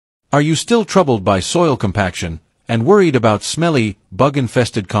Are you still troubled by soil compaction and worried about smelly,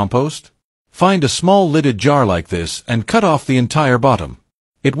 bug-infested compost? Find a small lidded jar like this and cut off the entire bottom.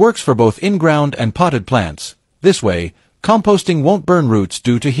 It works for both in-ground and potted plants. This way, composting won't burn roots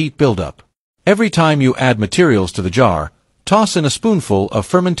due to heat buildup. Every time you add materials to the jar, toss in a spoonful of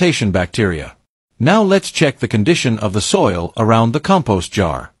fermentation bacteria. Now let's check the condition of the soil around the compost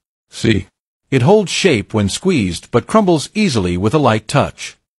jar. See? It holds shape when squeezed but crumbles easily with a light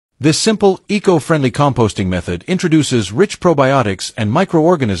touch. This simple, eco-friendly composting method introduces rich probiotics and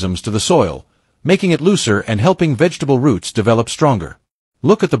microorganisms to the soil, making it looser and helping vegetable roots develop stronger.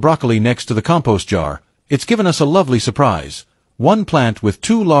 Look at the broccoli next to the compost jar. It's given us a lovely surprise. One plant with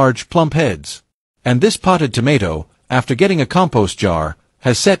 2 large, plump heads. And this potted tomato, after getting a compost jar,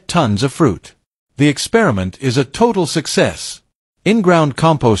 has set tons of fruit. The experiment is a total success. In-ground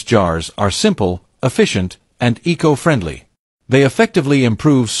compost jars are simple, efficient, and eco-friendly. They effectively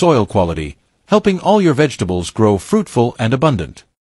improve soil quality, helping all your vegetables grow fruitful and abundant.